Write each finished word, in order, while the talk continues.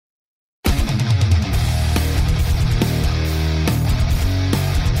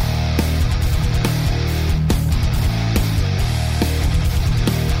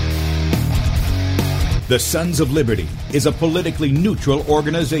The Sons of Liberty is a politically neutral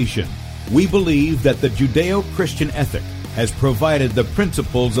organization. We believe that the Judeo-Christian ethic has provided the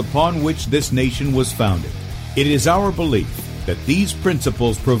principles upon which this nation was founded. It is our belief that these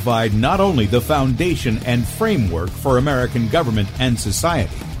principles provide not only the foundation and framework for American government and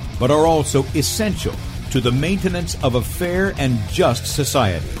society, but are also essential to the maintenance of a fair and just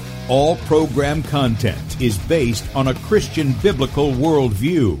society. All program content is based on a Christian biblical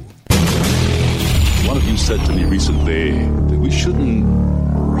worldview. One of you said to me recently that we shouldn't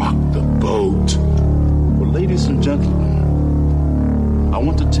rock the boat. Well, ladies and gentlemen, I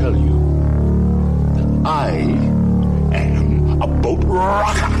want to tell you that I am a boat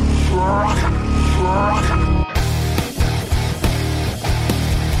rocker.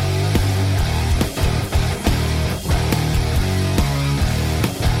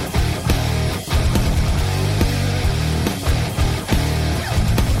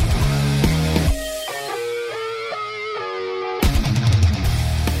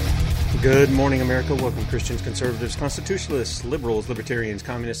 Good morning, America. Welcome, Christians, conservatives, constitutionalists, liberals, libertarians,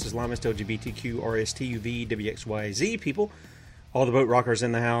 communists, Islamists, LGBTQ, RSTUV, WXYZ people, all the boat rockers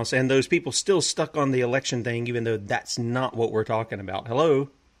in the house, and those people still stuck on the election thing, even though that's not what we're talking about. Hello?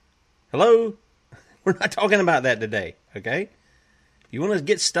 Hello? We're not talking about that today, okay? If you want to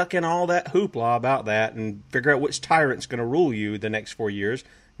get stuck in all that hoopla about that and figure out which tyrant's going to rule you the next 4 years,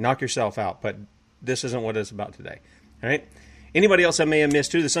 knock yourself out. But this isn't what it's about today, all right? Anybody else I may have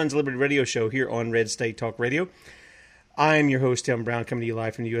missed, too, the Sons of Liberty radio show here on Red State Talk Radio. I'm your host, Tim Brown, coming to you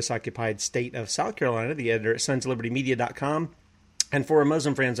live from the U.S.-occupied state of South Carolina, the editor at sonsoflibertymedia.com. And for our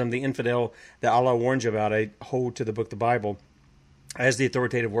Muslim friends, I'm the infidel that Allah warns you about. I hold to the book, the Bible, as the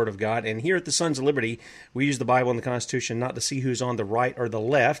authoritative word of God. And here at the Sons of Liberty, we use the Bible and the Constitution not to see who's on the right or the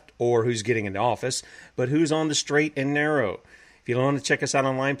left or who's getting into office, but who's on the straight and narrow. If you want to check us out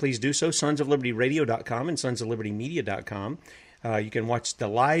online, please do so, sonsoflibertyradio.com and sonsoflibertymedia.com. You can watch the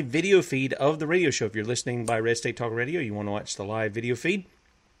live video feed of the radio show. If you're listening by Red State Talk Radio, you want to watch the live video feed,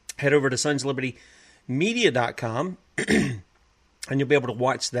 head over to sonsoflibertymedia.com, and you'll be able to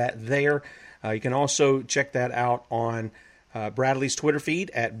watch that there. You can also check that out on Bradley's Twitter feed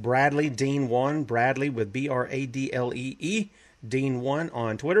at Bradley Dean1, Bradley with BRADLEE, Dean1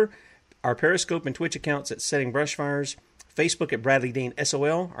 on Twitter. Our Periscope and Twitch accounts at Setting Brushfires. Facebook at Bradley Dean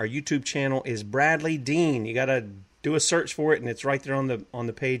SOL. Our YouTube channel is Bradley Dean. You got to do a search for it, and it's right there on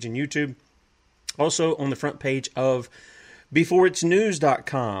the page in YouTube. Also on the front page of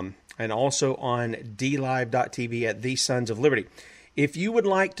beforeitsnews.com and also on DLive.tv at The Sons of Liberty. If you would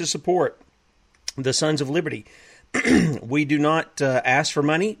like to support the Sons of Liberty, we do not ask for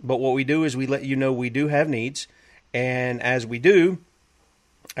money, but what we do is we let you know we do have needs, and as we do,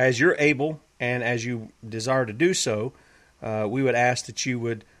 as you're able and as you desire to do so, we would ask that you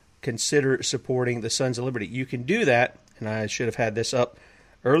would consider supporting the Sons of Liberty. You can do that, and I should have had this up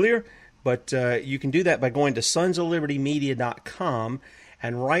earlier, but you can do that by going to sonsoflibertymedia.com,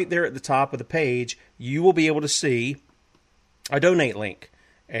 and right there at the top of the page, you will be able to see a donate link,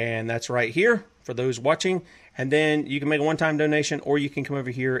 and that's right here for those watching, and then you can make a one-time donation, or you can come over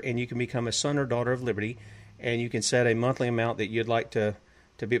here and you can become a son or daughter of Liberty, and you can set a monthly amount that you'd like to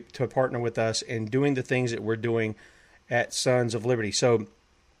partner with us in doing the things that we're doing at Sons of Liberty. So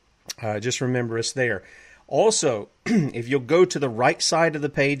just remember us there. Also, if you'll go to the right side of the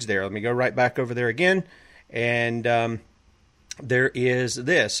page there, let me go right back over there again, and there is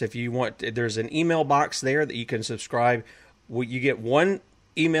this. If you want, there's an email box there that you can subscribe. You get one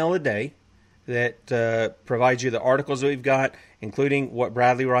email a day that provides you the articles that we've got, including what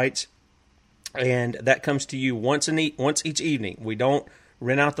Bradley writes, and that comes to you once each evening. We don't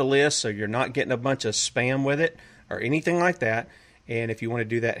rent out the list, so you're not getting a bunch of spam with it or anything like that. And if you want to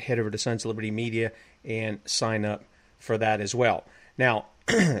do that, head over to Sons of Liberty Media and sign up for that as well. Now,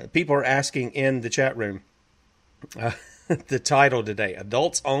 people are asking in the chat room, the title today,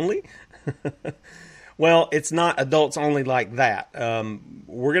 Adults Only? Well, it's not adults only like that.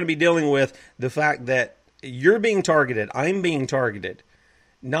 We're going to be dealing with the fact that you're being targeted, I'm being targeted,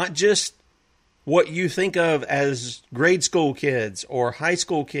 not just what you think of as grade school kids or high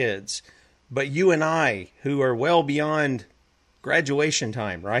school kids, but you and I, who are well beyond graduation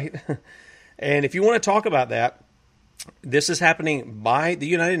time, right? And if you want to talk about that, this is happening by the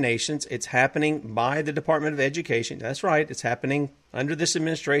United Nations. It's happening by the Department of Education. That's right. It's happening under this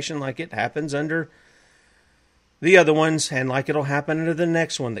administration like it happens under the other ones and like it'll happen under the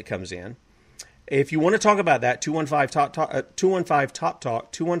next one that comes in. If you want to talk about that,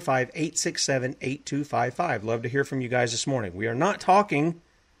 215-TOP-TALK, 215-867-8255. Love to hear from you guys this morning. We are not talking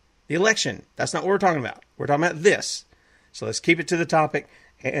the election. That's not what we're talking about. We're talking about this. So let's keep it to the topic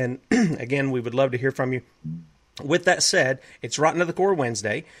And again, we would love to hear from you. With that said, it's Rotten to the Core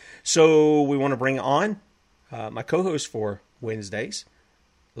Wednesday. So we want to bring on my co-host for Wednesdays,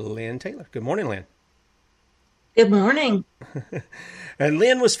 Lynn Taylor. Good morning, Lynn. Good morning. And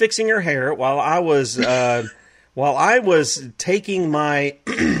Lynn was fixing her hair while I was taking my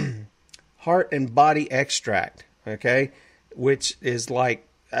heart and body extract, okay, which is like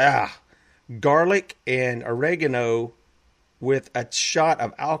garlic and oregano with a shot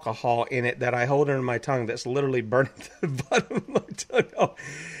of alcohol in it that I hold under my tongue that's literally burning the bottom of my tongue off.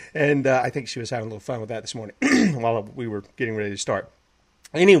 And I think she was having a little fun with that this morning while we were getting ready to start.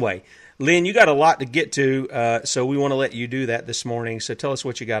 Anyway, Lynn, you got a lot to get to, so we want to let you do that this morning. So tell us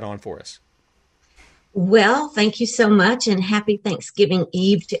what you got on for us. Well, thank you so much, and happy Thanksgiving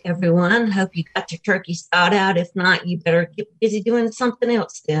Eve to everyone. Hope you got your turkeys thawed out. If not, you better get busy doing something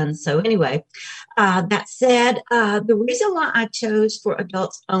else then. So anyway, that said, the reason why I chose For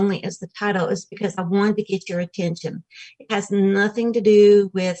Adults Only as the title is because I wanted to get your attention. It has nothing to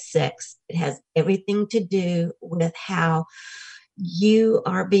do with sex. It has everything to do with how you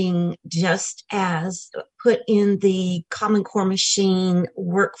are being just as put in the Common Core machine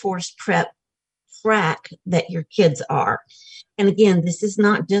workforce prep track that your kids are. And again, this is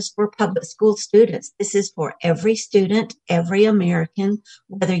not just for public school students. This is for every student, every American,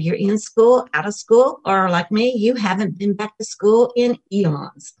 whether you're in school, out of school, or like me, you haven't been back to school in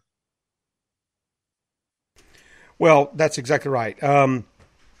eons. Well, that's exactly right. We're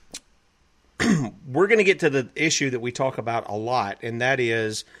going to get to the issue that we talk about a lot, and that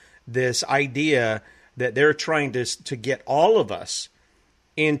is this idea that they're trying to get all of us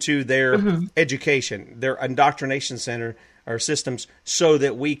into their education, their indoctrination center or systems, so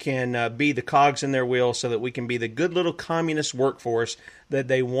that we can be the cogs in their wheel, so that we can be the good little communist workforce that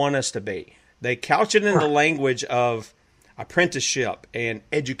they want us to be. They couch it in the language of apprenticeship and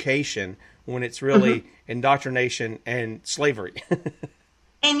education when it's really indoctrination and slavery.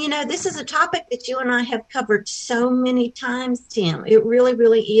 And, you know, this is a topic that you and I have covered so many times, Tim. It really,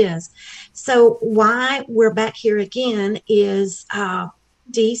 really is. So why we're back here again is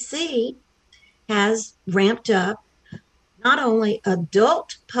DC has ramped up not only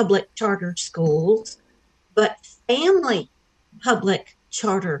adult public charter schools, but family public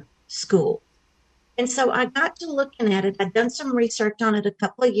charter school. And so I got to looking at it. I'd done some research on it a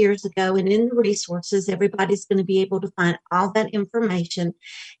couple of years ago, and in the resources, everybody's going to be able to find all that information.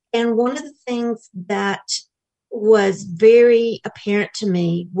 And one of the things that was very apparent to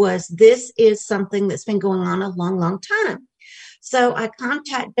me was this is something that's been going on a long, long time. So I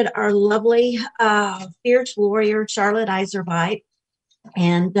contacted our lovely, fierce warrior, Charlotte Iserbyt,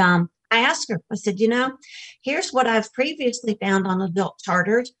 and I asked her, I said, you know, here's what I've previously found on adult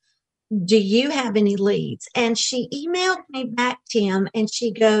charters. Do you have any leads? And she emailed me back, Tim, and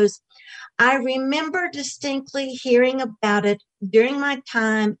she goes, I remember distinctly hearing about it during my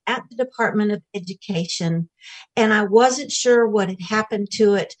time at the Department of Education, and I wasn't sure what had happened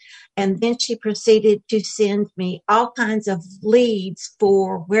to it. And then she proceeded to send me all kinds of leads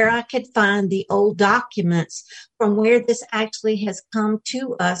for where I could find the old documents from where this actually has come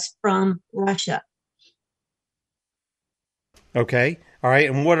to us from Russia. Okay. All right.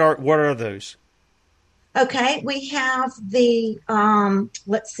 And what are those? Okay. We have the,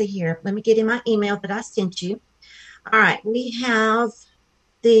 let's see here. Let me get in my email that I sent you. All right. We have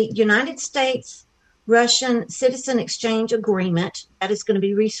the United States Russian Citizen Exchange Agreement. That is going to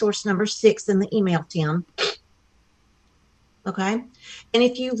be resource number 6 in the email, Tim. Okay. And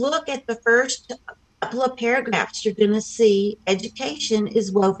if you look at the first couple of paragraphs, you're going to see education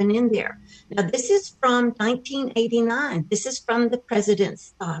is woven in there. Now, this is from 1989. This is from the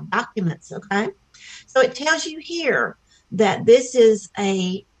president's documents, okay? So it tells you here that this is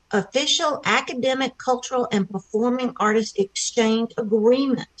a official academic, cultural, and performing artist exchange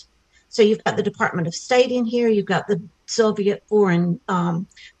agreement. So you've got the Department of State in here. You've got the Soviet foreign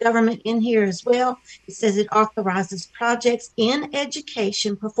government in here as well. It says it authorizes projects in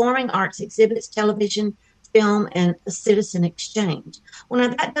education, performing arts, exhibits, television, film, and a citizen exchange. Well,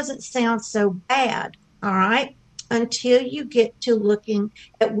 now that doesn't sound so bad, all right, until you get to looking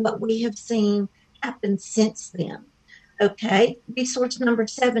at what we have seen happen since then. Okay, resource number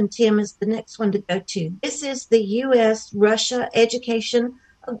 7, Tim, is the next one to go to. This is the U.S.-Russia Education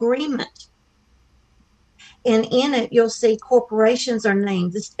Agreement. And in it, you'll see corporations are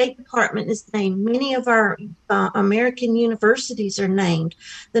named. The State Department is named. Many of our American universities are named.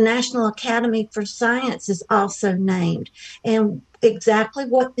 The National Academy for Science is also named. And exactly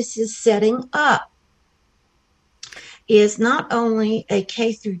what this is setting up is not only a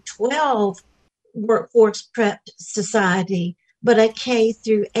K through 12 workforce prep society, but a K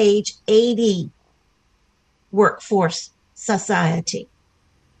through age 80 workforce society.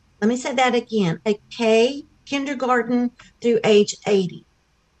 Let me say that again, a K, kindergarten through age 80.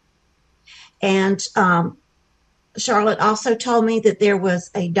 And Charlotte also told me that there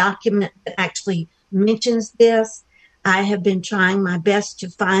was a document that actually mentions this. I have been trying my best to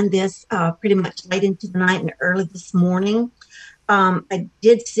find this pretty much late into the night and early this morning. I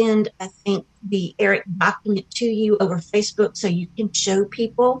did send, I think, the ERIC document to you over Facebook so you can show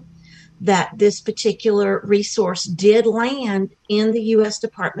people that this particular resource did land in the U.S.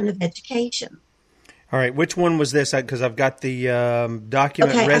 Department of Education. All right, which one was this? Because I've got the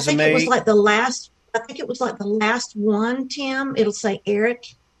document resume. I think it was like the last one, Tim. It'll say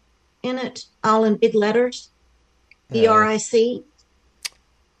ERIC in it, all in big letters. ERIC.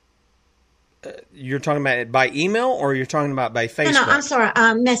 You're talking about it by email, or you're talking about by Facebook? No, I'm sorry.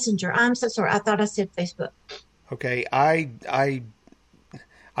 Messenger. I'm so sorry. I thought I said Facebook. Okay, I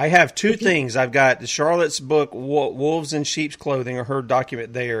have two things. I've got Charlotte's book, Wolves in Sheep's Clothing, or her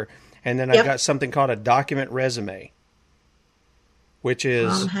document there, and then I've got something called a document resume, which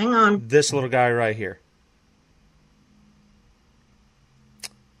is hang on. This little guy right here.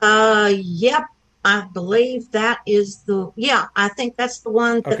 Yep. I believe that is I think that's the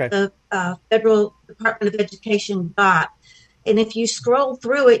one that the Federal Department of Education got. And if you scroll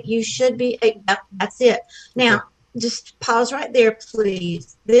through it, you should be, that's it. Now, just pause right there,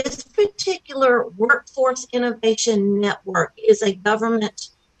 please. This particular Workforce Innovation Network is a government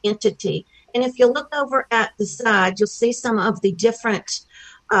entity. And if you look over at the side, you'll see some of the different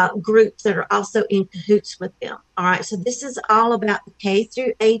groups that are also in cahoots with them. All right, so this is all about the K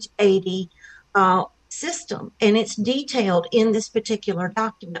through age 80 system, and it's detailed in this particular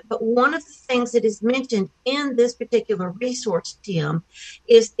document. But one of the things that is mentioned in this particular resource, Tim,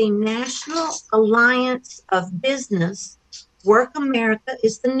 is the National Alliance of Business. Work America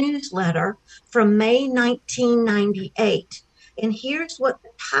is the newsletter from May 1998. And here's what the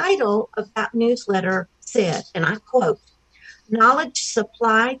title of that newsletter said, and I quote, Knowledge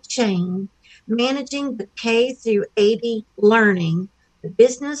Supply Chain, Managing the K through 80 Learning, the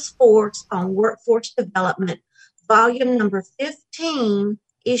Business Force on Workforce Development, volume number 15,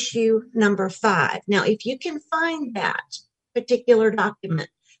 issue number 5. Now, if you can find that particular document,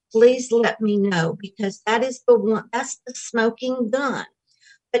 please let me know, because that is the one, that's the smoking gun.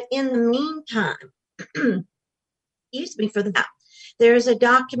 But in the meantime, excuse me for that, there is a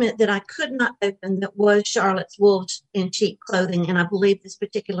document that I could not open that was Charlotte's Wolves in Sheep Clothing, and I believe this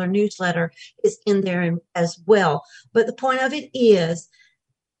particular newsletter is in there as well. But the point of it is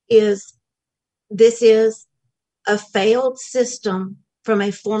this is a failed system from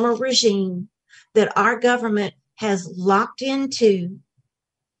a former regime that our government has locked into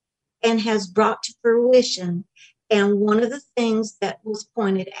and has brought to fruition. And one of the things that was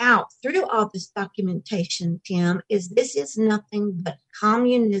pointed out through all this documentation, Tim, is this is nothing but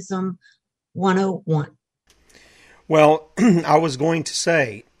communism 101. Well, I was going to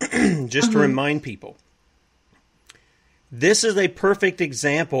say, just to remind people, this is a perfect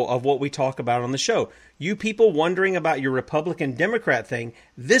example of what we talk about on the show. You people wondering about your Republican-Democrat thing,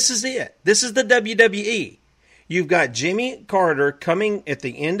 this is it. This is the WWE. You've got Jimmy Carter coming at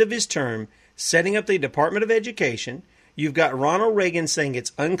the end of his term, setting up the Department of Education. You've got Ronald Reagan saying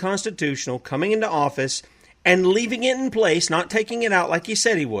it's unconstitutional, coming into office and leaving it in place, not taking it out like he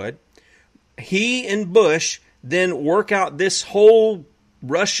said he would. He and Bush then work out this whole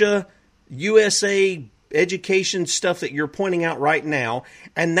Russia, USA education stuff that you're pointing out right now,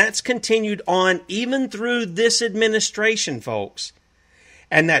 and that's continued on even through this administration, folks.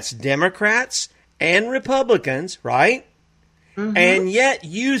 And that's Democrats and Republicans, right? And yet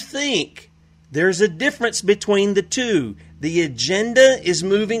you think there's a difference between the two. The agenda is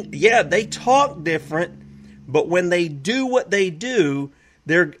moving. Yeah, they talk different, but when they do what they do,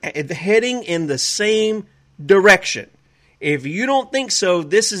 they're heading in the same direction. If you don't think so,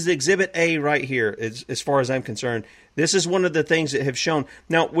 this is Exhibit A right here, as far as I'm concerned. This is one of the things that have shown.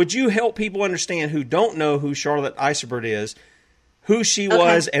 Now, would you help people understand who don't know who Charlotte Iserbyt is, who she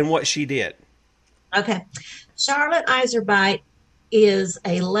was, and what she did? Okay. Charlotte Iserbyt is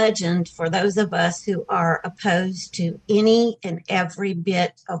a legend for those of us who are opposed to any and every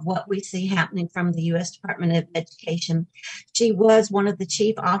bit of what we see happening from the U.S. Department of Education. She was one of the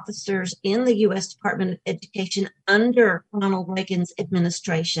chief officers in the U.S. Department of Education under Ronald Reagan's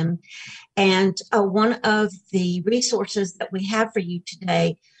administration. And one of the resources that we have for you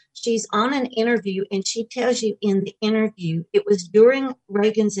today, she's on an interview, and she tells you in the interview, it was during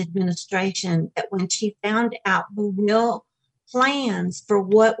Reagan's administration that when she found out the real plans for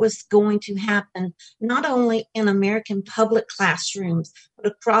what was going to happen, not only in American public classrooms, but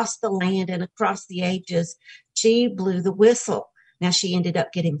across the land and across the ages. She blew the whistle. Now, she ended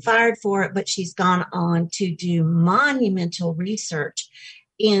up getting fired for it, but she's gone on to do monumental research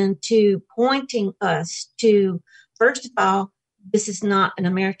into pointing us to, first of all, this is not an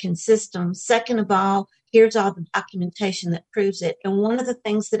American system. Second of all, here's all the documentation that proves it. And one of the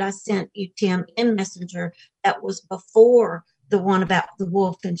things that I sent you, Tim, in Messenger that was before the one about the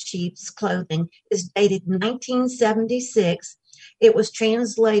wolf in sheep's clothing is dated 1976. It was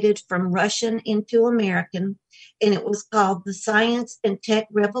translated from Russian into American, and it was called The Science and Tech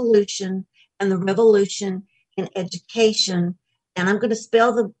Revolution and the Revolution in Education. And I'm going to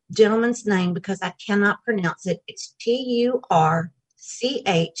spell the gentleman's name because I cannot pronounce it. It's Turchenko.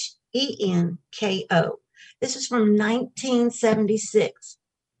 This is from 1976.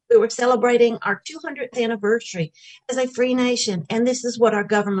 We were celebrating our 200th anniversary as a free nation, and this is what our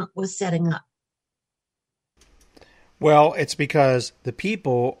government was setting up. Well, it's because the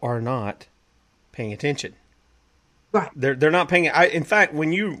people are not paying attention. Right. They're not paying. In fact,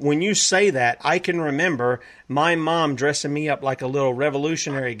 when you say that, I can remember my mom dressing me up like a little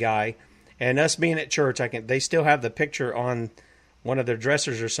revolutionary guy, and us being at church. They still have the picture on one of their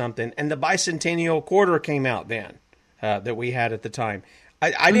dressers or something, and the bicentennial quarter came out then that we had at the time.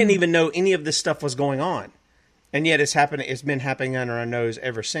 I didn't even know any of this stuff was going on, and yet it's happening. It's been happening under our nose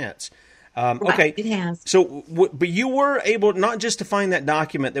ever since. Okay, it has. So, but you were able not just to find that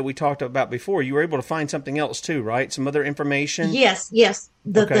document that we talked about before. You were able to find something else too, right? Some other information. Yes.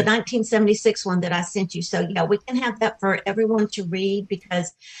 The 1976 one that I sent you. So yeah, we can have that for everyone to read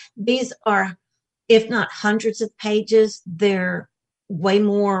because these are, if not hundreds of pages, they're way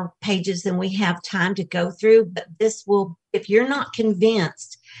more pages than we have time to go through. But this will, if you're not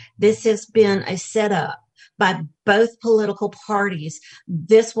convinced, this has been a setup by both political parties.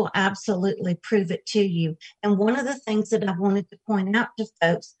 This will absolutely prove it to you. And one of the things that I wanted to point out to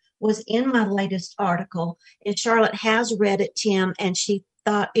folks was in my latest article, and Charlotte has read it, Tim, and she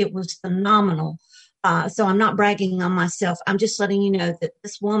thought it was phenomenal. So I'm not bragging on myself. I'm just letting you know that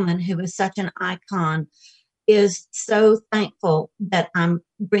this woman who is such an icon is so thankful that I'm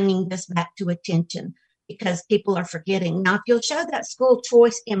bringing this back to attention because people are forgetting. Now, if you'll show that school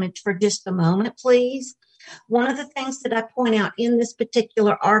choice image for just a moment, please. One of the things that I point out in this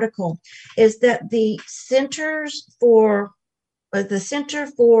particular article is that the Center for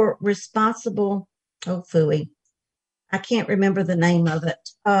Responsible, I can't remember the name of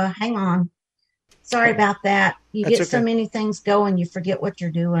it. Hang on. Sorry about that. You That's get so many things going, you forget what you're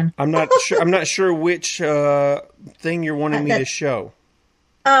doing. I'm not sure. I'm not sure which thing you're wanting me to show.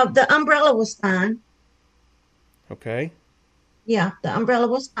 The umbrella was fine. Okay. Yeah, the umbrella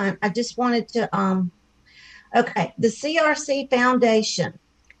was fine. I just wanted to. Okay, the CRC Foundation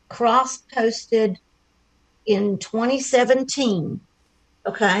cross-posted in 2017.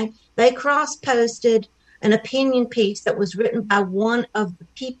 Okay, they cross-posted an opinion piece that was written by one of the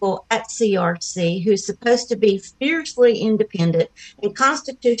people at CRC who's supposed to be fiercely independent and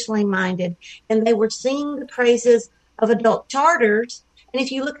constitutionally minded, and they were singing the praises of adult charters. And if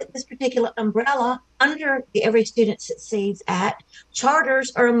you look at this particular umbrella, under the Every Student Succeeds Act,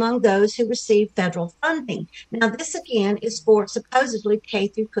 charters are among those who receive federal funding. Now, this again is for supposedly K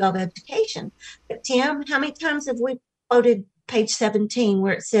through 12 education. But Tim, how many times have we quoted page 17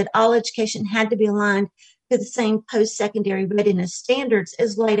 where it said all education had to be aligned to the same post-secondary readiness standards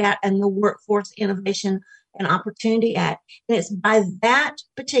as laid out in the Workforce Innovation and Opportunity Act? And it's by that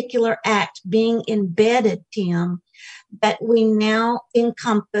particular act being embedded, Tim, that we now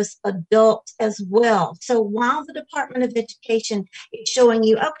encompass adults as well. So while the Department of Education is showing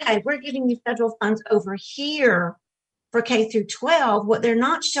you, okay, we're giving you federal funds over here for K through 12, what they're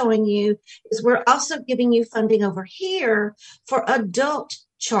not showing you is we're also giving you funding over here for adult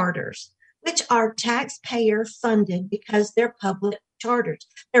charters, which are taxpayer funded because they're public charters.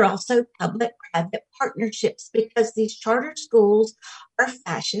 They're also public-private partnerships because these charter schools are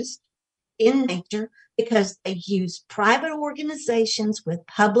fascist in nature because they use private organizations with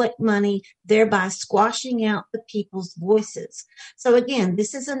public money, thereby squashing out the people's voices. So again,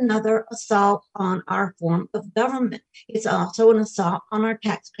 this is another assault on our form of government. It's also an assault on our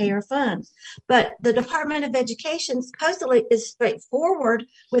taxpayer funds. But the Department of Education supposedly is straightforward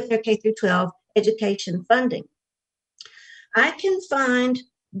with their K through 12 education funding. I can find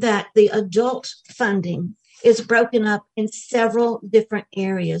that the adult funding is broken up in several different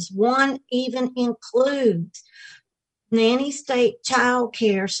areas. One even includes nanny state child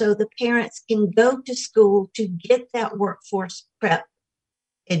care so the parents can go to school to get that workforce prep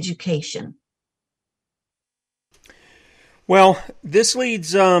education. Well, this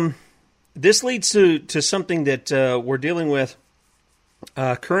leads to something that we're dealing with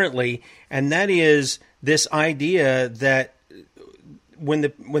currently, and that is this idea that when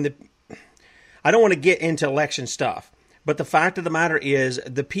the I don't want to get into election stuff, but the fact of the matter is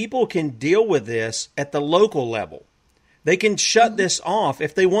the people can deal with this at the local level. They can shut this off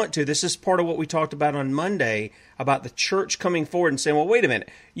if they want to. This is part of what we talked about on Monday about the church coming forward and saying, well, wait a minute.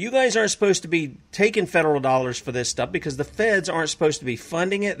 You guys aren't supposed to be taking federal dollars for this stuff because the feds aren't supposed to be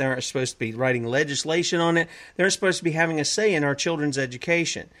funding it. They aren't supposed to be writing legislation on it. They're supposed to be having a say in our children's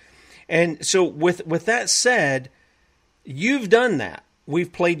education. And so with that said, you've done that.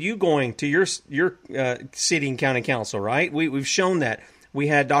 We've played you going to your city and county council, right? We've shown that. We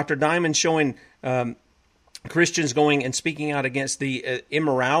had Dr. Diamond showing Christians going and speaking out against the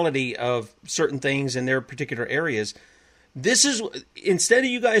immorality of certain things in their particular areas. This is, instead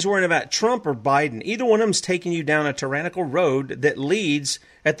of you guys worrying about Trump or Biden, either one of them's taking you down a tyrannical road that leads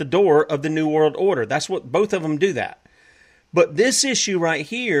at the door of the New World Order. That's what both of them do that. But this issue right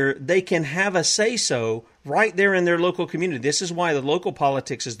here, they can have a say-so right there in their local community. This is why the local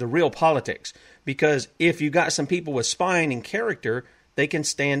politics is the real politics. Because if you got some people with spine and character, they can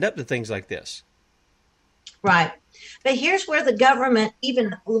stand up to things like this. Right. But here's where the government,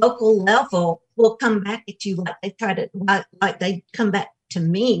 even at the local level, will come back at you like they come back to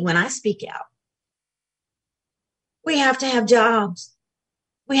me when I speak out. We have to have jobs.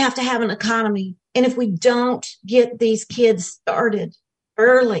 We have to have an economy. And if we don't get these kids started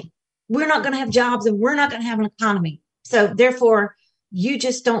early, we're not going to have jobs and we're not going to have an economy. So therefore, you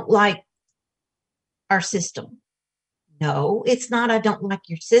just don't like our system. No, it's not I don't like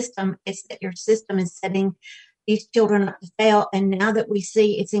your system. It's that your system is setting these children up to fail. And now that we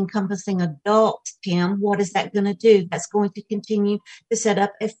see it's encompassing adults, Tim, what is that going to do? That's going to continue to set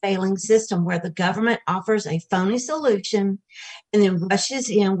up a failing system where the government offers a phony solution and then rushes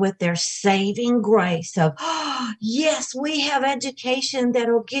in with their saving grace of, oh, yes, we have education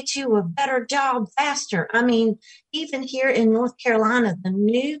that'll get you a better job faster. I mean, even here in North Carolina, the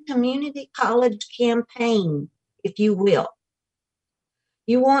new community college campaign, if you will.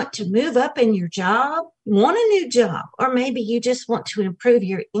 You want to move up in your job, you want a new job, or maybe you just want to improve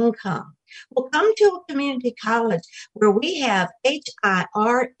your income. Well, come to a community college where we have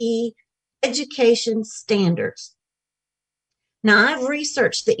HIRE education standards. Now, I've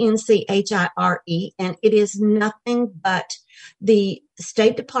researched the NCHIRE, and it is nothing but the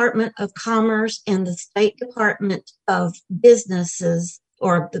State Department of Commerce and the State Department of Businesses,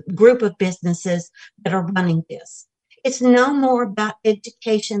 or the group of businesses that are running this. It's no more about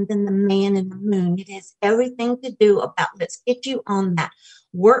education than the man in the moon. It has everything to do about let's get you on that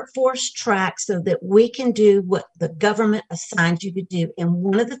workforce track so that we can do what the government assigns you to do. And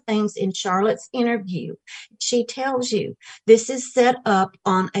one of the things in Charlotte's interview, she tells you this is set up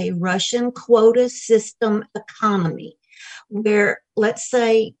on a Russian quota system economy where, let's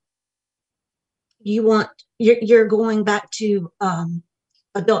say, you're going back to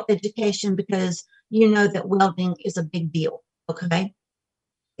adult education because you know that welding is a big deal, okay?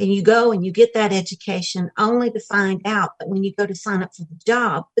 And you go and you get that education only to find out that when you go to sign up for the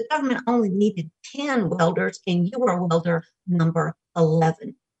job, the government only needed 10 welders and you are welder number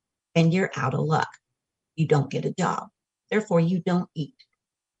 11. And you're out of luck. You don't get a job. Therefore, you don't eat.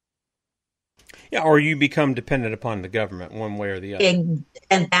 Yeah, or you become dependent upon the government one way or the other.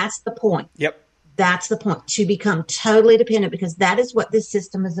 And that's the point. Yep. That's the point, to become totally dependent, because that is what this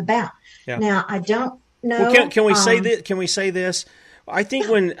system is about. Yeah. Now, I don't know. Well, can we say this? Can we say this? I think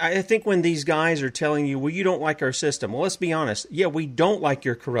when these guys are telling you, well, you don't like our system. Well, let's be honest. Yeah, we don't like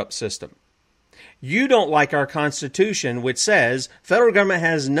your corrupt system. You don't like our Constitution, which says federal government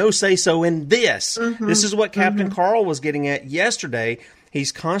has no say-so in this. Mm-hmm. This is what Captain Carl was getting at yesterday.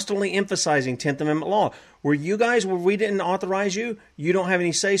 He's constantly emphasizing 10th Amendment law. Where we didn't authorize you, you don't have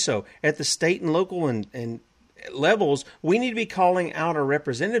any say-so. At the state and local and levels, we need to be calling out our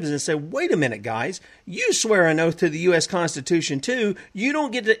representatives and say, wait a minute, guys, you swear an oath to the U.S. Constitution too. You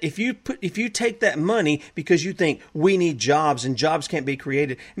don't get to, if you take that money because you think we need jobs and jobs can't be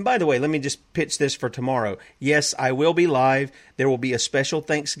created. And by the way, let me just pitch this for tomorrow. Yes, I will be live. There will be a special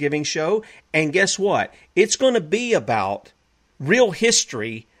Thanksgiving show. And guess what? It's going to be about real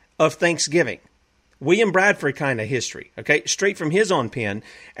history of Thanksgiving. William Bradford kind of history, okay, straight from his own pen.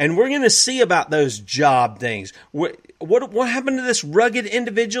 And we're going to see about those job things. What happened to this rugged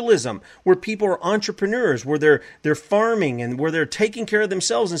individualism where people are entrepreneurs, where they're farming and where they're taking care of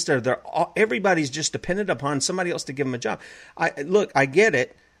themselves instead of everybody's just dependent upon somebody else to give them a job. I get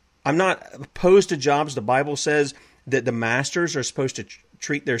it. I'm not opposed to jobs. The Bible says that the masters are supposed to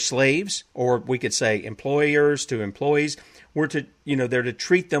treat their slaves, or we could say employers to employees. We're to, they're to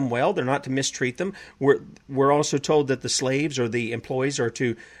treat them well. They're not to mistreat them. We're also told that the slaves or the employees are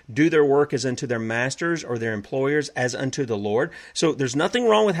to do their work as unto their masters, or their employers as unto the Lord. So there's nothing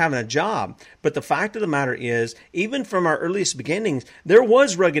wrong with having a job. But the fact of the matter is, even from our earliest beginnings, there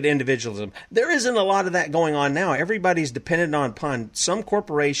was rugged individualism. There isn't a lot of that going on now. Everybody's dependent upon some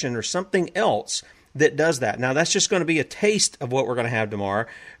corporation or something else that does that. Now, that's just going to be a taste of what we're going to have tomorrow,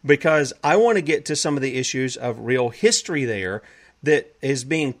 because I want to get to some of the issues of real history there that is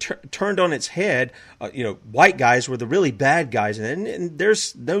being turned on its head. White guys were the really bad guys, and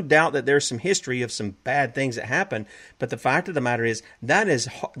there's no doubt that there's some history of some bad things that happened. But the fact of the matter is that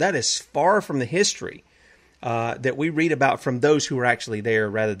is far from the history that we read about from those who were actually there,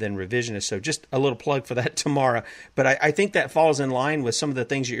 rather than revisionists. So just a little plug for that tomorrow. But I think that falls in line with some of the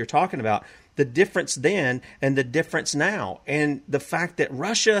things that you're talking about. The difference then and the difference now, and the fact that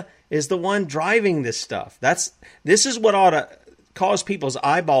Russia is the one driving this stuff. This is what ought to cause people's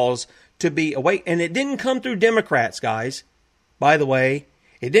eyeballs to be awake. And it didn't come through Democrats, guys. By the way,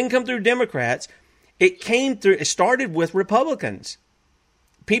 it didn't come through Democrats. It started with Republicans.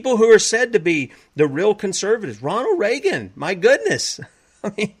 People who are said to be the real conservatives. Ronald Reagan, my goodness.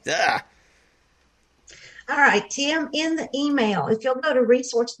 I mean, All right, Tim, in the email, if you'll go to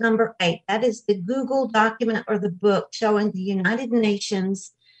resource number 8, that is the Google document or the book showing the United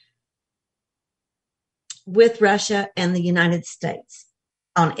Nations with Russia and the United States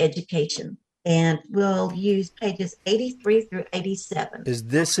on education. And we'll use pages 83 through 87. Is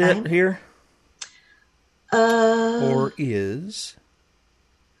this it here? Or is?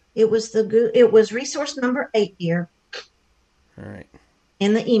 It was resource number 8 here. All right.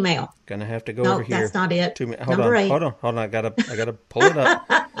 In the email. Gonna have to go over here. No, that's not it. Number 8. Hold on. I gotta pull it up.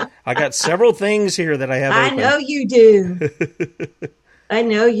 I got several things here that I have open. I know you do. I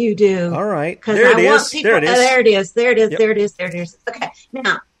know you do. All right. There it is. There it is. Yep. There it is. Okay.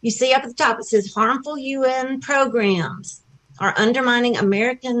 Now, you see up at the top, it says harmful UN programs are undermining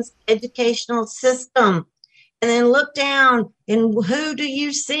Americans' educational system. And then look down, and who do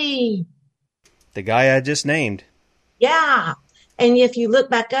you see? The guy I just named. Yeah. And if you look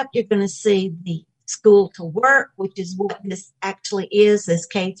back up, you're going to see the school to work, which is what this actually is, this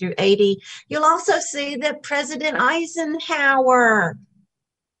K through 80. You'll also see that President Eisenhower,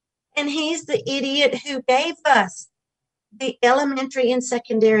 and he's the idiot who gave us the Elementary and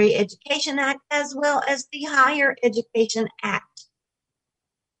Secondary Education Act, as well as the Higher Education Act.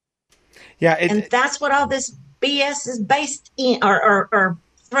 Yeah. And that's what all this BS is based in or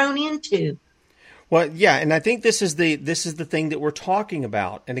thrown into. Well, yeah, and I think this is the thing that we're talking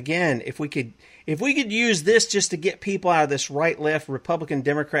about. And again, if we could use this just to get people out of this right-left Republican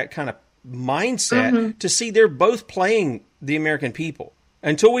Democrat kind of mindset, to see they're both playing the American people.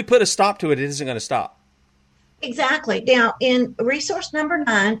 Until we put a stop to it, it isn't going to stop. Exactly. Now, in resource number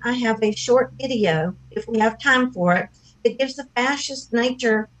 9, I have a short video, if we have time for it, that gives the fascist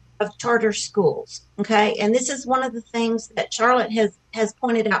nature of charter schools. Okay, and this is one of the things that Charlotte has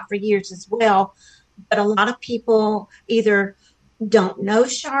pointed out for years as well. But a lot of people either don't know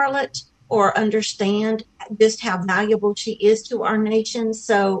Charlotte or understand just how valuable she is to our nation.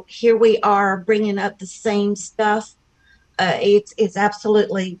 So here we are bringing up the same stuff. It's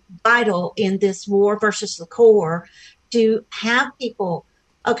absolutely vital in this war versus the core to have people,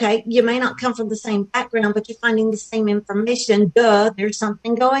 okay, you may not come from the same background, but you're finding the same information. Duh, there's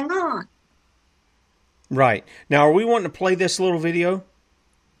something going on. Right. Now, are we wanting to play this little video?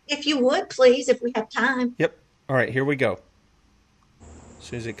 If you would, please, if we have time. Yep. All right, here we go. As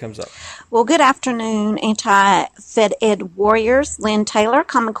soon as it comes up. Well, good afternoon, Anti-Fed Ed Warriors. Lynn Taylor,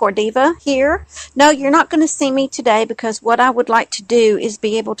 Common Core Diva here. No, you're not going to see me today, because what I would like to do is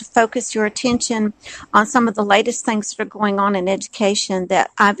be able to focus your attention on some of the latest things that are going on in education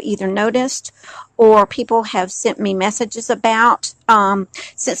that I've either noticed or people have sent me messages about.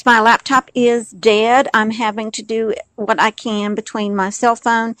 Since my laptop is dead, I'm having to do what I can between my cell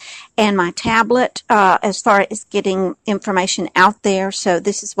phone and my tablet as far as getting information out there. So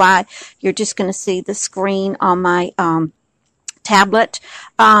this is why you're just going to see the screen on my tablet.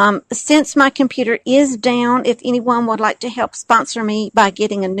 Since my computer is down, if anyone would like to help sponsor me by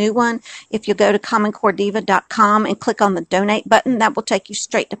getting a new one, if you go to commoncorediva.com and click on the donate button, that will take you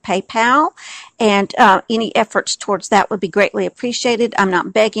straight to PayPal. And any efforts towards that would be greatly appreciated. I'm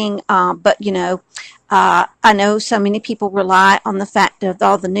not begging, but I know so many people rely on the fact of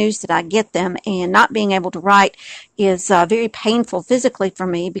all the news that I get them, and not being able to write is very painful physically for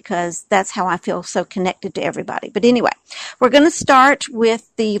me because that's how I feel so connected to everybody. But anyway, we're going to start with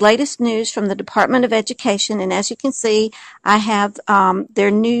the latest news from the Department of Education, and as you can see, I have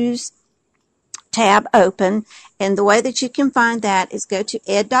their news tab open, and the way that you can find that is go to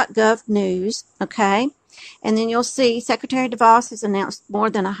ed.gov news, okay? And then you'll see Secretary DeVos has announced more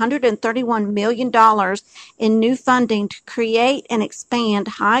than $131 million in new funding to create and expand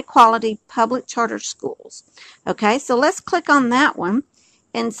high-quality public charter schools. Okay, so let's click on that one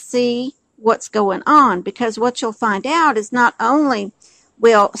and see what's going on, because what you'll find out is not only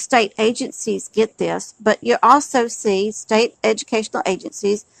will state agencies get this, but you also see state educational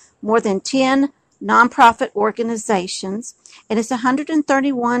agencies, more than 10 nonprofit organizations, and it's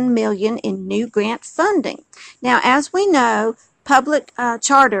 $131 million in new grant funding. Now, as we know, public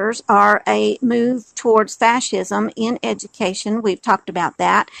charters are a move towards fascism in education. We've talked about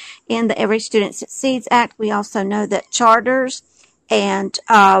that in the Every Student Succeeds Act. We also know that charters and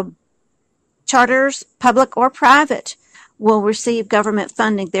charters, public or private, will receive government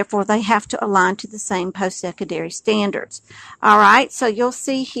funding. Therefore, they have to align to the same post-secondary standards. All right, so you'll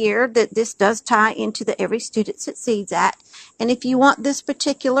see here that this does tie into the Every Student Succeeds Act. And if you want this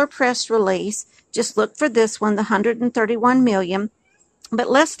particular press release, just look for this one, the $131 million.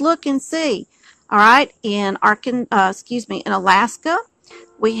 But let's look and see. All right, in Alaska,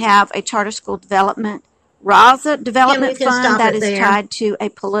 we have a charter school development, RAZA development fund that is tied to a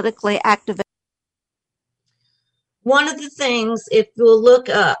politically activated. One of the things, if you'll look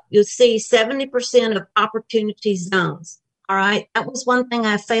up, you'll see 70% of opportunity zones. All right. That was one thing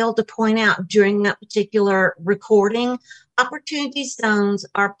I failed to point out during that particular recording. Opportunity zones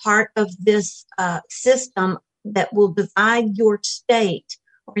are part of this system that will divide your state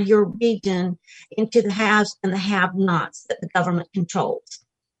or your region into the haves and the have-nots that the government controls.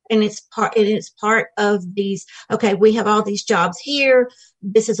 And it is part of these, okay, we have all these jobs here.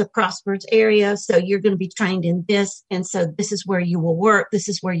 This is a prosperous area, so you're going to be trained in this. And so this is where you will work. This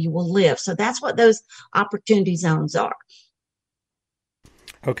is where you will live. So that's what those opportunity zones are.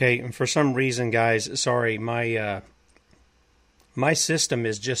 Okay, and for some reason, guys, sorry, my system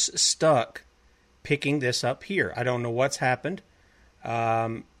is just stuck picking this up here. I don't know what's happened.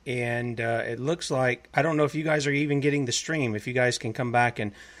 And it looks like, I don't know if you guys are even getting the stream. If you guys can come back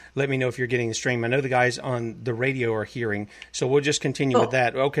and let me know if you're getting the stream. I know the guys on the radio are hearing, so we'll just continue with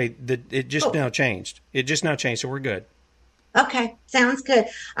that. Okay, it just now changed. It just now changed, so we're good. Okay, sounds good.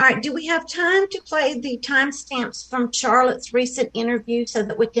 All right, do we have time to play the timestamps from Charlotte's recent interview so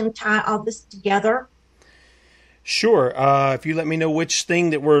that we can tie all this together? Sure. If you let me know which thing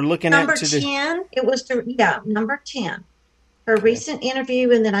that we're looking number at today. Number 10, it was number 10. Her recent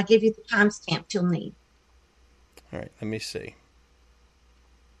interview, and then I give you the timestamp you'll need. All right, let me see.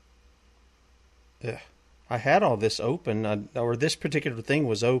 I had all this open, or this particular thing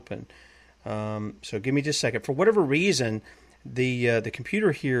was open. So give me just a second. For whatever reason, the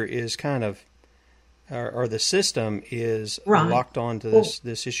computer here is kind of, or the system is locked onto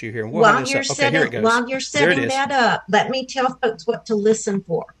this issue here. And while you're setting that up, let me tell folks what to listen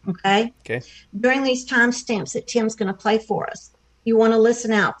for. Okay. During these timestamps that Tim's going to play for us, you want to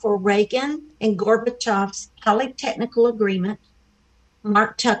listen out for Reagan and Gorbachev's Polytechnical Agreement,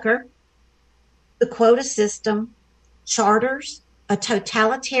 Mark Tucker, the quota system, charters, a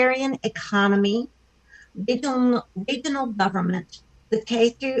totalitarian economy, regional government, the K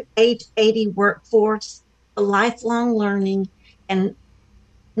through age 80 workforce, the lifelong learning, and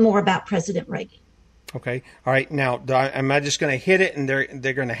more about President Reagan. Okay. All right. Now, am I just going to hit it and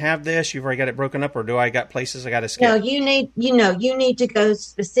they're going to have this? You've already got it broken up, or do I got places I got to skip? No, you need to go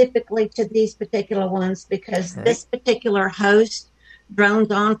specifically to these particular ones because this particular host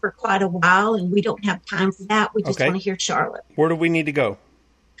drones on for quite a while, and we don't have time for that. We just want to hear Charlotte. Where do we need to go?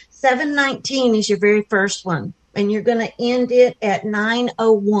 719 is your very first one, and you're going to end it at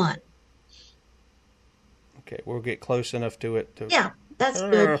 901. Okay, we'll get close enough to it. Yeah, that's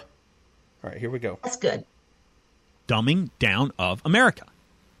good. All right, here we go. That's good. Dumbing down of America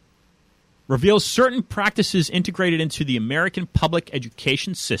reveals certain practices integrated into the American public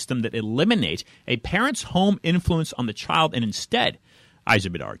education system that eliminate a parent's home influence on the child and instead,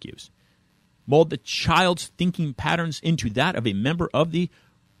 Iserbyt argues, mold the child's thinking patterns into that of a member of the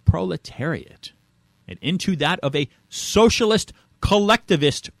proletariat and into that of a socialist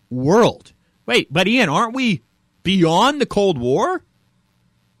collectivist world. Wait, but Ian, aren't we beyond the Cold War?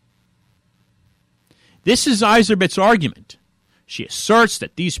 This is Iserbyt's argument. She asserts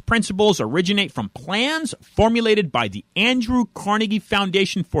that these principles originate from plans formulated by the Andrew Carnegie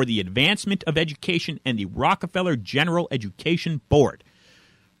Foundation for the Advancement of Education and the Rockefeller General Education Board.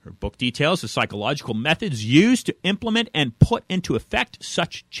 Her book details the psychological methods used to implement and put into effect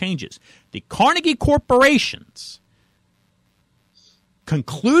such changes. The Carnegie Corporation's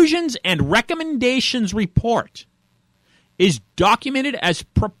Conclusions and Recommendations report is documented as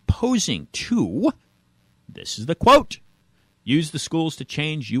proposing to, this is the quote, use the schools to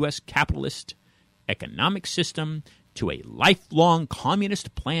change U.S. capitalist economic system to a lifelong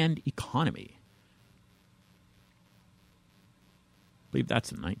communist planned economy. I believe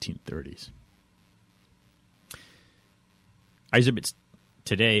that's the 1930s. Isovitz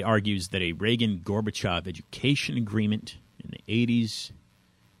today argues that a Reagan-Gorbachev education agreement in the 80s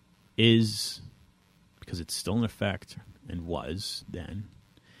is, because it's still in effect and was then,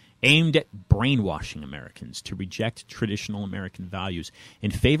 aimed at brainwashing Americans to reject traditional American values in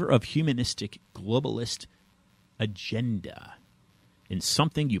favor of humanistic globalist agenda in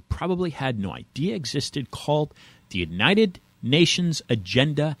something you probably had no idea existed called the United Nations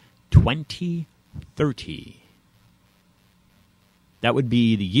Agenda 2030. That would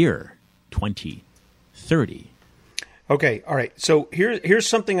be the year 2030. Okay, all right. So here's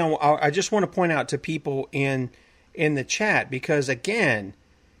something I just want to point out to people in the chat, because again,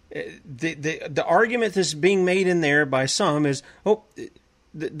 the argument that's being made in there by some is,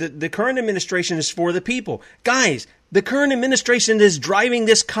 the current administration is for the people. Guys, the current administration is driving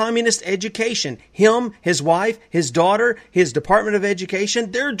this communist education. Him, his wife, his daughter, his Department of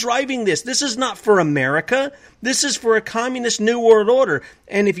Education, they're driving this. This is not for America. This is for a communist New World Order.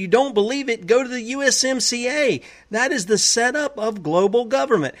 And if you don't believe it, go to the USMCA. That is the setup of global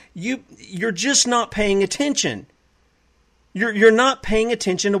government. You're just not paying attention. You're not paying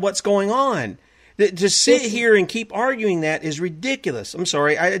attention to what's going on. To sit here and keep arguing that is ridiculous. I'm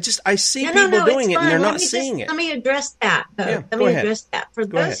sorry. I see people doing it and they're not seeing it. Let me address that, though. Yeah, let me address that. For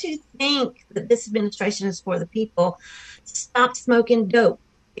those who think that this administration is for the people, stop smoking dope.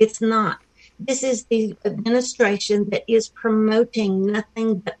 It's not. This is the administration that is promoting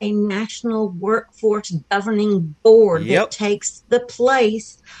nothing but a national workforce governing board that takes the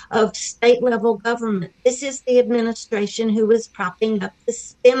place of state-level government. This is the administration who is propping up the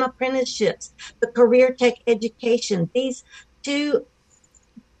STEM apprenticeships, the career tech education. These two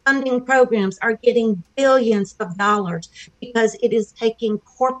funding programs are getting billions of dollars because it is taking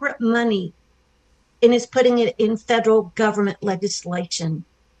corporate money and is putting it in federal government legislation.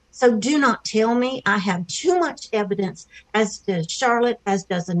 So do not tell me. I have too much evidence, as does Charlotte, as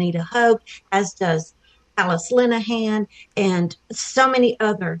does Anita Hogue, as does Alice Linehan, and so many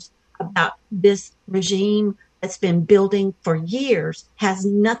others, about this regime that's been building for years, has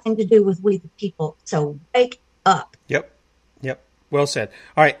nothing to do with we the people. So wake up. Yep. Well said.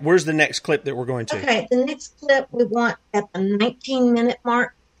 All right, where's the next clip that we're going to? Okay, the next clip we want at the 19-minute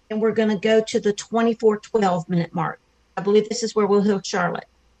mark, and we're going to go to the 24-12-minute mark. I believe this is where we'll hear Charlotte.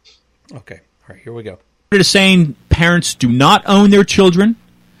 Okay. All right, here we go. It is saying parents do not own their children.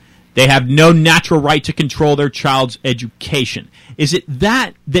 They have no natural right to control their child's education. Is it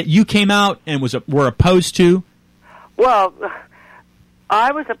that you came out and were opposed to? Well,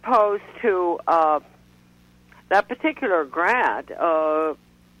 I was opposed to that particular grant,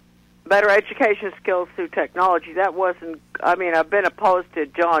 Better Education Skills Through Technology. That wasn't, I've been opposed to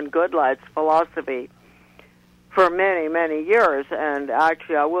John Goodlight's philosophy for many, many years, and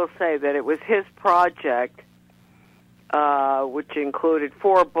actually I will say that it was his project, which included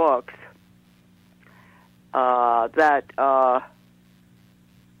 4 books, that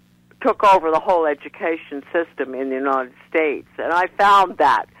took over the whole education system in the United States. And I found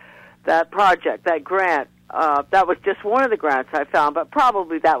that project, that grant, that was just one of the grants I found, but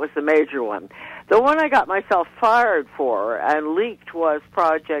probably that was the major one. The one I got myself fired for and leaked was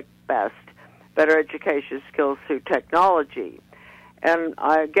Project BEST, Better Education Skills Through Technology. And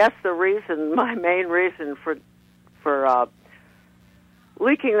I guess my main reason for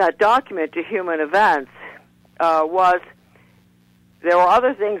leaking that document to Human Events was there were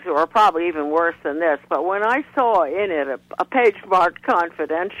other things that were probably even worse than this, but when I saw in it a page marked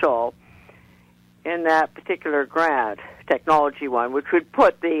confidential in that particular grant, technology one, which would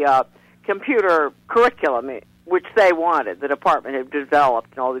put the computer curriculum, which they wanted, the department had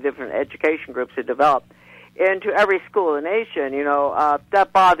developed and all the different education groups had developed, into every school in the nation,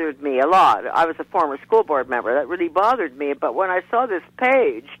 that bothered me a lot. I was a former school board member. That really bothered me. But when I saw this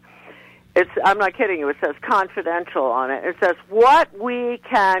page, I'm not kidding you, it says confidential on it. It says what we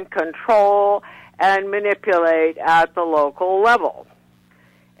can control and manipulate at the local level.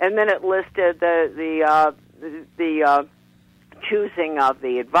 And then it listed the choosing of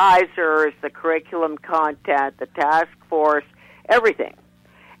the advisors, the curriculum content, the task force, everything.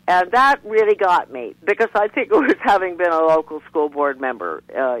 And that really got me, because I think it was having been a local school board member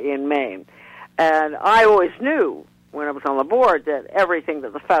in Maine. And I always knew when I was on the board that everything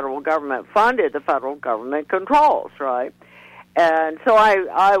that the federal government funded, the federal government controls, right? And so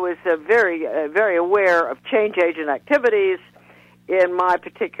I was very aware of change agent activities in my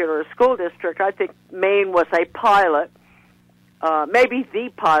particular school district. I think Maine was a pilot, maybe the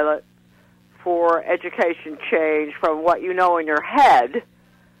pilot, for education change from what you know in your head,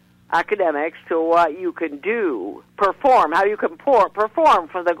 academics, to what you can do, perform, how you can perform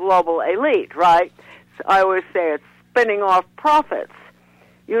for the global elite, right? So I always say it's spinning off profits,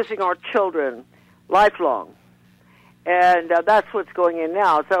 using our children lifelong. And that's what's going in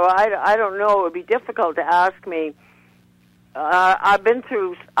now. So I don't know. It would be difficult to ask me. I've been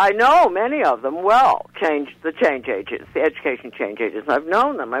through, I know many of them well, the change agents, the education change agents. I've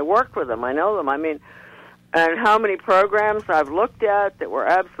known them. I worked with them. I know them. I mean, and how many programs I've looked at that were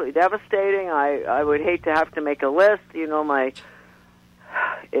absolutely devastating. I would hate to have to make a list. You know,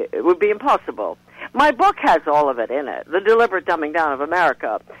 it would be impossible. My book has all of it in it, The Deliberate Dumbing Down of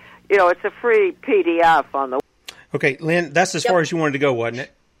America. You know, it's a free PDF on the... Okay, Lynn, that's as far as you wanted to go, wasn't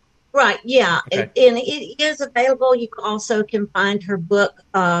it? Right, yeah. Okay. And it is available. You also can find her book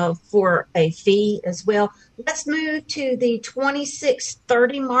for a fee as well. Let's move to the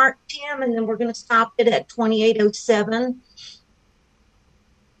 2630 mark, Tim, and then we're going to stop it at 2807.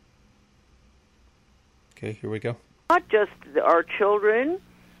 Okay, here we go. Not just our children.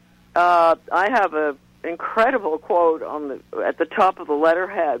 I have an incredible quote at the top of the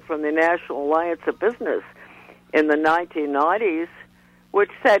letterhead from the National Alliance of Business in the 1990s, which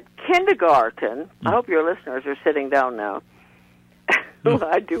said kindergarten. I hope your listeners are sitting down now.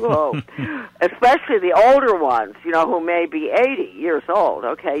 I do hope. Especially the older ones, you know, who may be 80 years old.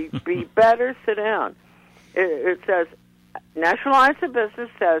 Okay, you better sit down. It says, National Alliance of Business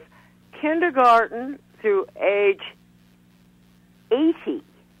says, kindergarten through age 80.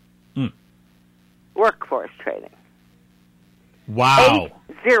 Workforce training. Wow.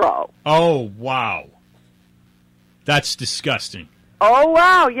 80. Oh, wow. That's disgusting. Oh,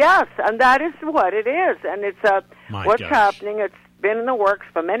 wow, yes, and that is what it is. And it's what's happening. It's been in the works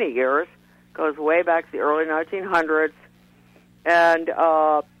for many years, goes way back to the early 1900s, and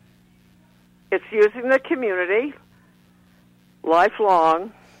it's using the community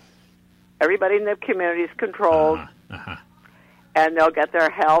lifelong. Everybody in the community is controlled, and they'll get their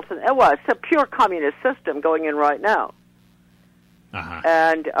health. And it's a pure communist system going in right now.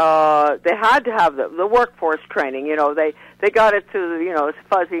 And they had to have the workforce training. You know, they got it to, you know,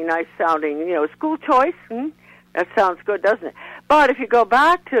 fuzzy, nice sounding, you know, school choice. That sounds good, doesn't it? But if you go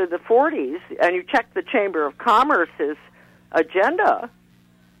back to the 40s and you check the Chamber of Commerce's agenda,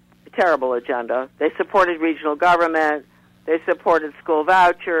 terrible agenda. They supported regional government. They supported school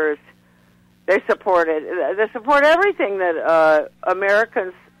vouchers. They support everything that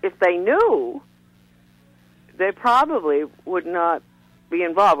Americans, if they knew, they probably would not be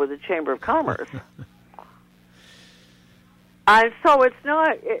involved with the Chamber of Commerce. And so it's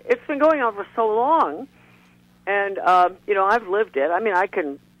been going on for so long, and, you know, I've lived it. I mean,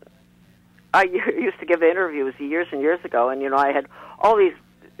 I used to give interviews years and years ago, and, you know, I had all these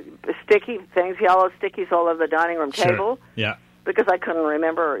sticky things, yellow stickies all over the dining room table. Yeah. Because I couldn't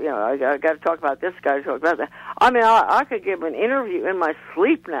remember, you know, I got to talk about this guy, talk about that. I mean, I could give an interview in my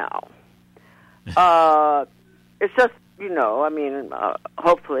sleep now. It's just, you know, I mean,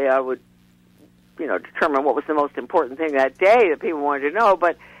 hopefully I would, you know, determine what was the most important thing that day that people wanted to know.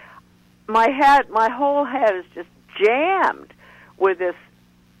 But my whole head is just jammed with this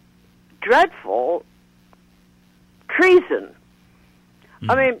dreadful treason.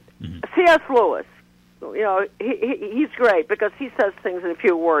 I mean, C.S. Lewis, you know, he's great because he says things in a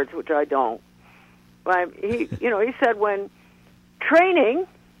few words, which I don't. But he said when training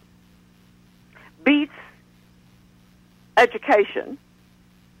beats education,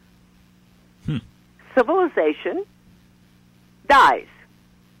 civilization dies.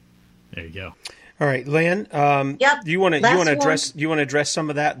 There you go. All right, Lynn. Yep. Do you want to address some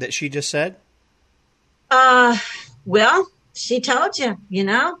of that she just said? Well, she told you. You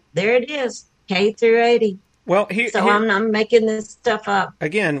know, there it is, K through 80. Well, I'm making this stuff up.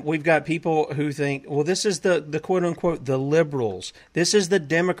 Again, we've got people who think, well, this is the quote unquote the liberals. This is the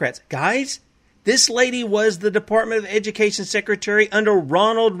Democrats, guys. This lady was the Department of Education secretary under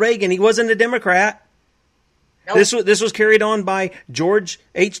Ronald Reagan. He wasn't a Democrat. Nope. This was carried on by George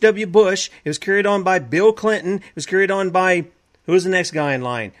H.W. Bush. It was carried on by Bill Clinton. It was carried on by Who was the next guy in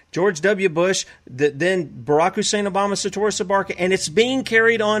line? George W. Bush, then Barack Hussein Obama, Satori Sabarka, and it's being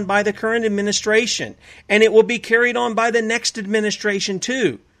carried on by the current administration, and it will be carried on by the next administration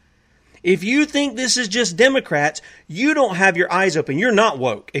too. If you think this is just Democrats, you don't have your eyes open. You're not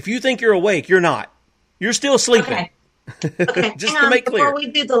woke. If you think you're awake, you're not. You're still sleeping. Okay. Just to make clear. Before we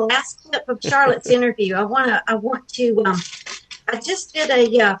do the last clip of Charlotte's interview, I want to. I just did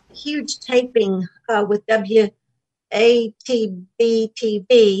a huge taping with WATB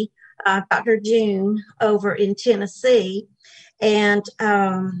TV, Dr. June over in Tennessee, and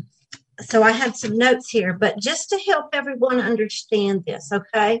so I had some notes here. But just to help everyone understand this,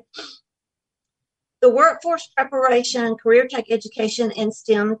 okay. The workforce preparation, career tech education, and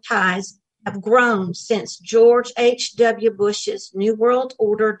STEM ties have grown since George H.W. Bush's New World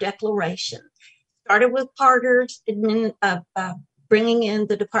Order Declaration. Started with Carter's bringing in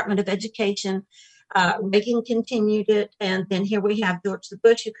the Department of Education. Reagan continued it, and then here we have George W.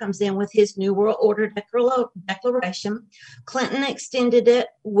 Bush, who comes in with his New World Order Declaration. Clinton extended it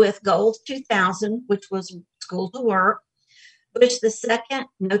with Goals 2000, which was School to Work. Bush the second,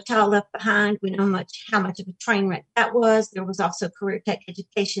 No Child Left Behind. We know how much of a train wreck that was. There was also career tech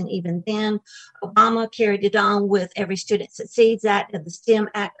education even then. Obama carried it on with Every Student Succeeds Act and the STEM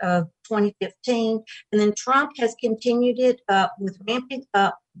Act of 2015. And then Trump has continued it with ramping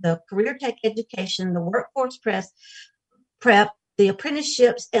up the career tech education, the workforce prep, the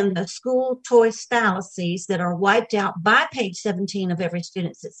apprenticeships, and the school choice fallacies that are wiped out by page 17 of Every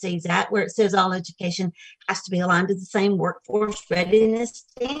Student Succeeds Act, where it says all education has to be aligned to the same workforce readiness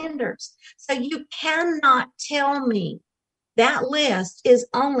standards. So you cannot tell me that list is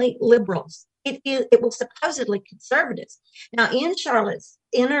only liberals. It was supposedly conservatives. Now, in Charlotte's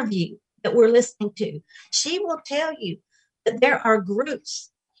interview that we're listening to, she will tell you that there are groups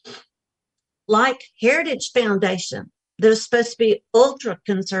like Heritage Foundation, they're supposed to be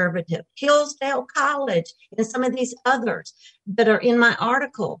ultra-conservative, Hillsdale College, and some of these others that are in my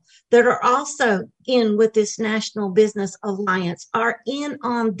article that are also in with this National Business Alliance are in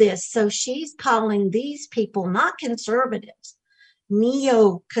on this. So she's calling these people not conservatives,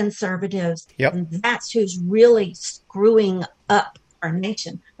 neoconservatives. Yep. And that's who's really screwing up our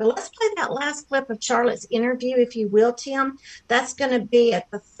nation. But let's play that last clip of Charlotte's interview, if you will, Tim. That's going to be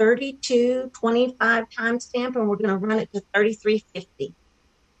at the 32:25 timestamp, and we're going to run it to 33:50.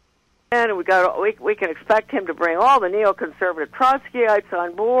 And we can expect him to bring all the neoconservative Trotskyites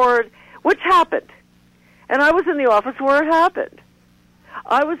on board, which happened. And I was in the office where it happened.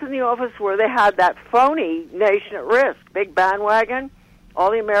 I was in the office where they had that phony nation at risk, big bandwagon.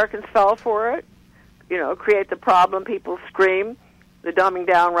 All the Americans fell for it. Create the problem, people scream. The dumbing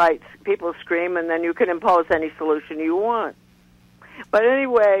down rights, people scream, and then you can impose any solution you want. But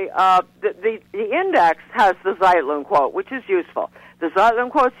anyway, the index has the Zeitlin quote, which is useful. The Zeitlin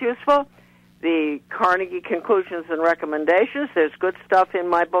quote's useful. The Carnegie Conclusions and Recommendations, there's good stuff in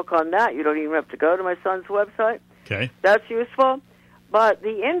my book on that. You don't even have to go to my son's website. Okay. That's useful. But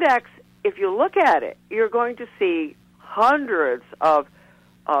the index, if you look at it, you're going to see hundreds of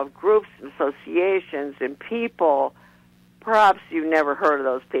groups and associations and people. Perhaps you've never heard of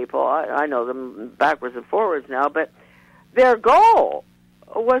those people. I know them backwards and forwards now, but their goal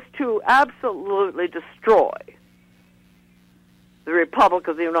was to absolutely destroy the Republic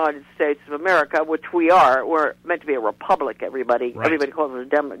of the United States of America, which we are. We're meant to be a republic, everybody. Right. Everybody calls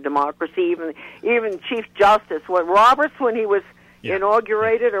it a democracy. Even Chief Justice Roberts, when he was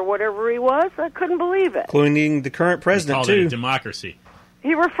inaugurated or whatever he was, I couldn't believe it. Including the current president, called too. It a democracy.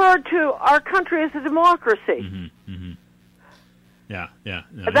 He referred to our country as a democracy. Mm-hmm, mm-hmm. Yeah.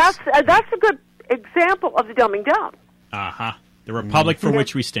 No, that's a good example of the dumbing down. Uh-huh. The republic for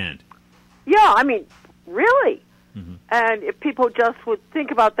which we stand. Yeah, I mean, really. Mm-hmm. And if people just would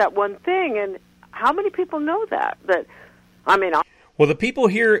think about that one thing, and how many people know that? Well, the people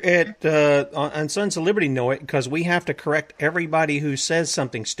here at on Sons of Liberty know it because we have to correct everybody who says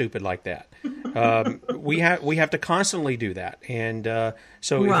something stupid like that. We have to constantly do that, and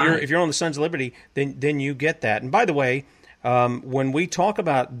so right. if you're on the Sons of Liberty, then you get that. And by the way, when we talk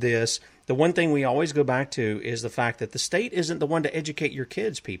about this, the one thing we always go back to is the fact that the state isn't the one to educate your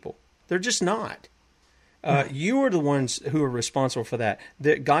kids, people. They're just not. You are the ones who are responsible for that.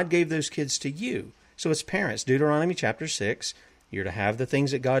 That God gave those kids to you. So it's parents. Deuteronomy chapter 6, you're to have the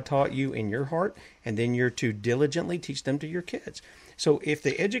things that God taught you in your heart, and then you're to diligently teach them to your kids. So if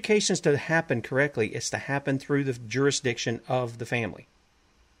the education is to happen correctly, it's to happen through the jurisdiction of the family.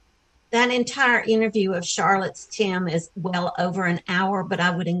 That entire interview of Charlotte's, Tim, is well over an hour, but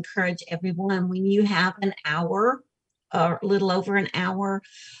I would encourage everyone, when you have an hour or a little over an hour,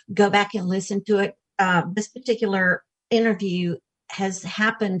 go back and listen to it. This particular interview has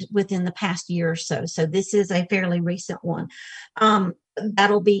happened within the past year or so. So this is a fairly recent one.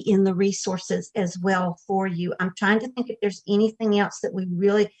 That'll be in the resources as well for you. I'm trying to think if there's anything else that we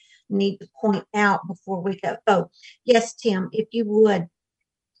really need to point out before we go. Oh, yes, Tim, if you would,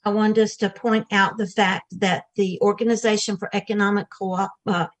 I wanted us to point out the fact that the Organization for Economic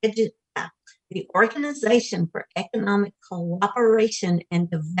the Organization for Economic Cooperation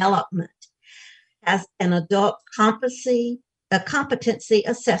and Development has an adult competency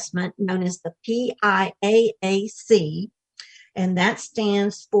assessment known as the PIAAC, and that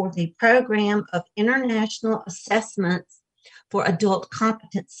stands for the Program of International Assessments for Adult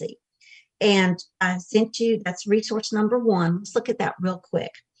Competency. And I sent you, that's resource number 1. Let's look at that real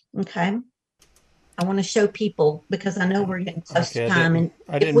quick, okay? I want to show people because I know we're getting close to time, and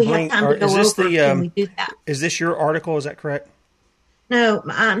if we have time to go over, can we do that? Is this your article? Is that correct? No,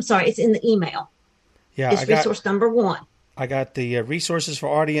 I'm sorry. It's in the email. Yeah, it's resource number 1. I got the resources for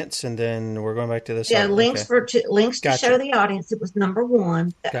audience, and then we're going back to this. Yeah, links to show the audience. It was number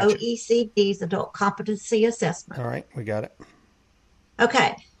 1, the Gotcha. OECD's Adult Competency Assessment. All right, we got it.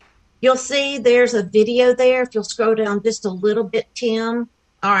 Okay, you'll see there's a video there. If you'll scroll down just a little bit, Tim.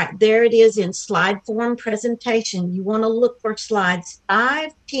 All right, there it is in slide form presentation. You want to look for slides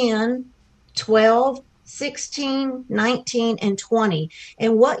 5, 10, 12, 16, 19, and 20.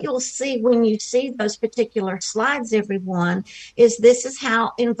 And what you'll see when you see those particular slides, everyone, is this is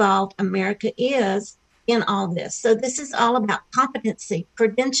how involved America is in all this. So this is all about competency,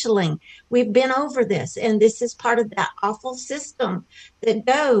 credentialing. We've been over this, and this is part of that awful system that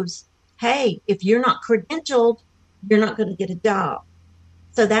goes, hey, if you're not credentialed, you're not going to get a job.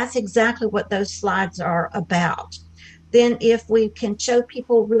 So that's exactly what those slides are about. Then if we can show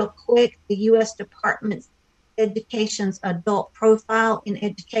people real quick, the U.S. Department of Education's adult profile in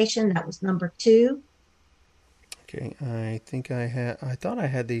education, that was number 2. Okay, I thought I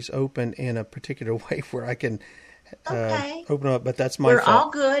had these open in a particular way where I can open them up, but that's my fault. We're all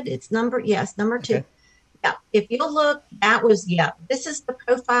good. It's number 2. Okay. Yeah, if you look, this is the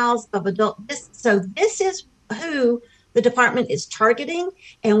profiles of adult. So this is who the department is targeting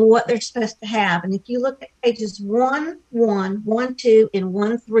and what they're supposed to have. And if you look at pages 1, 2, and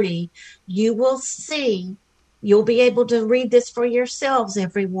 1, 3, you will see, you'll be able to read this for yourselves,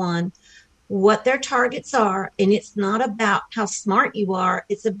 everyone, what their targets are. And it's not about how smart you are,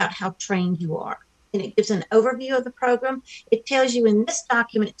 it's about how trained you are. And it gives an overview of the program. It tells you in this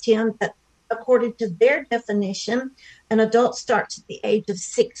document, Tim, that according to their definition, an adult starts at the age of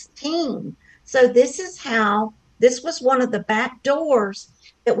 16. So this was one of the back doors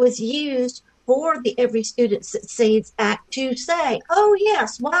that was used for the Every Student Succeeds Act to say, oh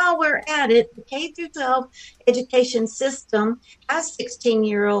yes, while we're at it, the K-12 education system has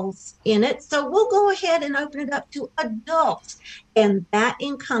 16-year-olds in it, so we'll go ahead and open it up to adults. And that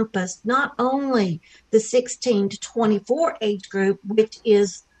encompassed not only the 16 to 24 age group, which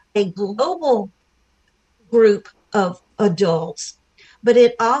is a global group of adults, but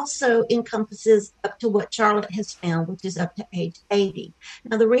it also encompasses up to what Charlotte has found, which is up to age 80.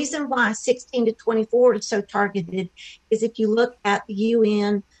 Now, the reason why 16 to 24 is so targeted is if you look at the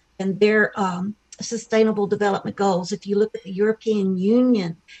UN and their sustainable development goals, if you look at the European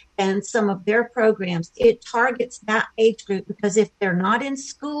Union and some of their programs, it targets that age group because if they're not in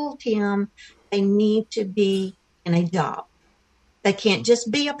school, Tim, they need to be in a job. They can't just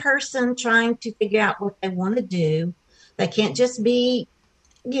be a person trying to figure out what they want to do. They can't just be,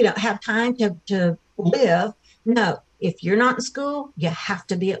 have time to live. No, if you're not in school, you have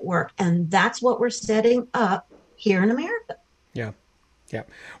to be at work. And that's what we're setting up here in America. Yeah. Yeah.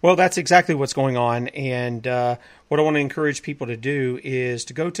 Well, that's exactly what's going on. And what I want to encourage people to do is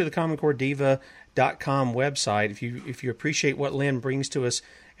to go to the CommonCoreDiva.com website. If you appreciate what Lynn brings to us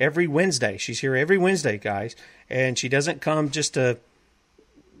every Wednesday. She's here every Wednesday, guys. And she doesn't come just to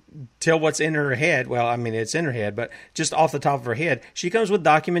tell what's in her head. Well, I mean, it's in her head, but just off the top of her head, she comes with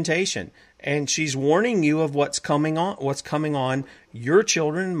documentation, and she's warning you of what's coming on your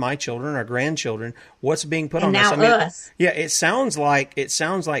children, my children, our grandchildren, what's being put on us. Us. Yeah, it sounds like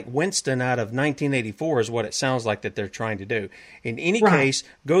Winston out of 1984 is what it sounds like that they're trying to do. In any case,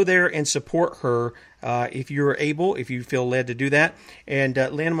 go there and support her if you're able, if you feel led to do that. And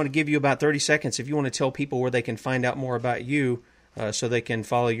Lynn, I'm going to give you about 30 seconds if you want to tell people where they can find out more about you, so they can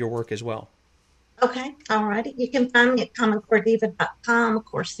follow your work as well. Okay. All righty. You can find me at CommonCoreDiva.com. Of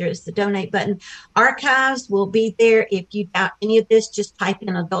course, there's the donate button. Archives will be there. If you doubt any of this, just type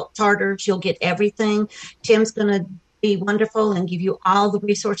in adult charters. You'll get everything. Tim's going to be wonderful and give you all the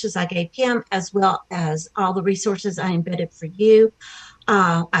resources I gave him, as well as all the resources I embedded for you.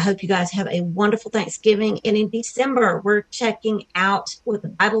 I hope you guys have a wonderful Thanksgiving. And in December, we're checking out what the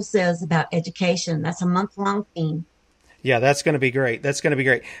Bible says about education. That's a month-long theme. Yeah, that's going to be great. That's going to be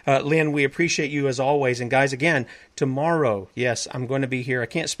great. Lynn, we appreciate you as always. And guys, again, tomorrow, yes, I'm going to be here. I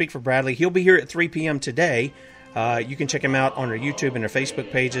can't speak for Bradley. He'll be here at 3 p.m. today. You can check him out on our YouTube and our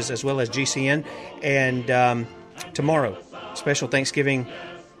Facebook pages as well as GCN. And tomorrow, special Thanksgiving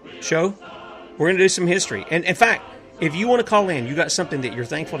show. We're going to do some history. And in fact, if you want to call in, you got something that you're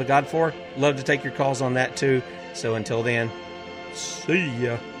thankful to God for, love to take your calls on that too. So until then, see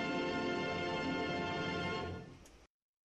ya.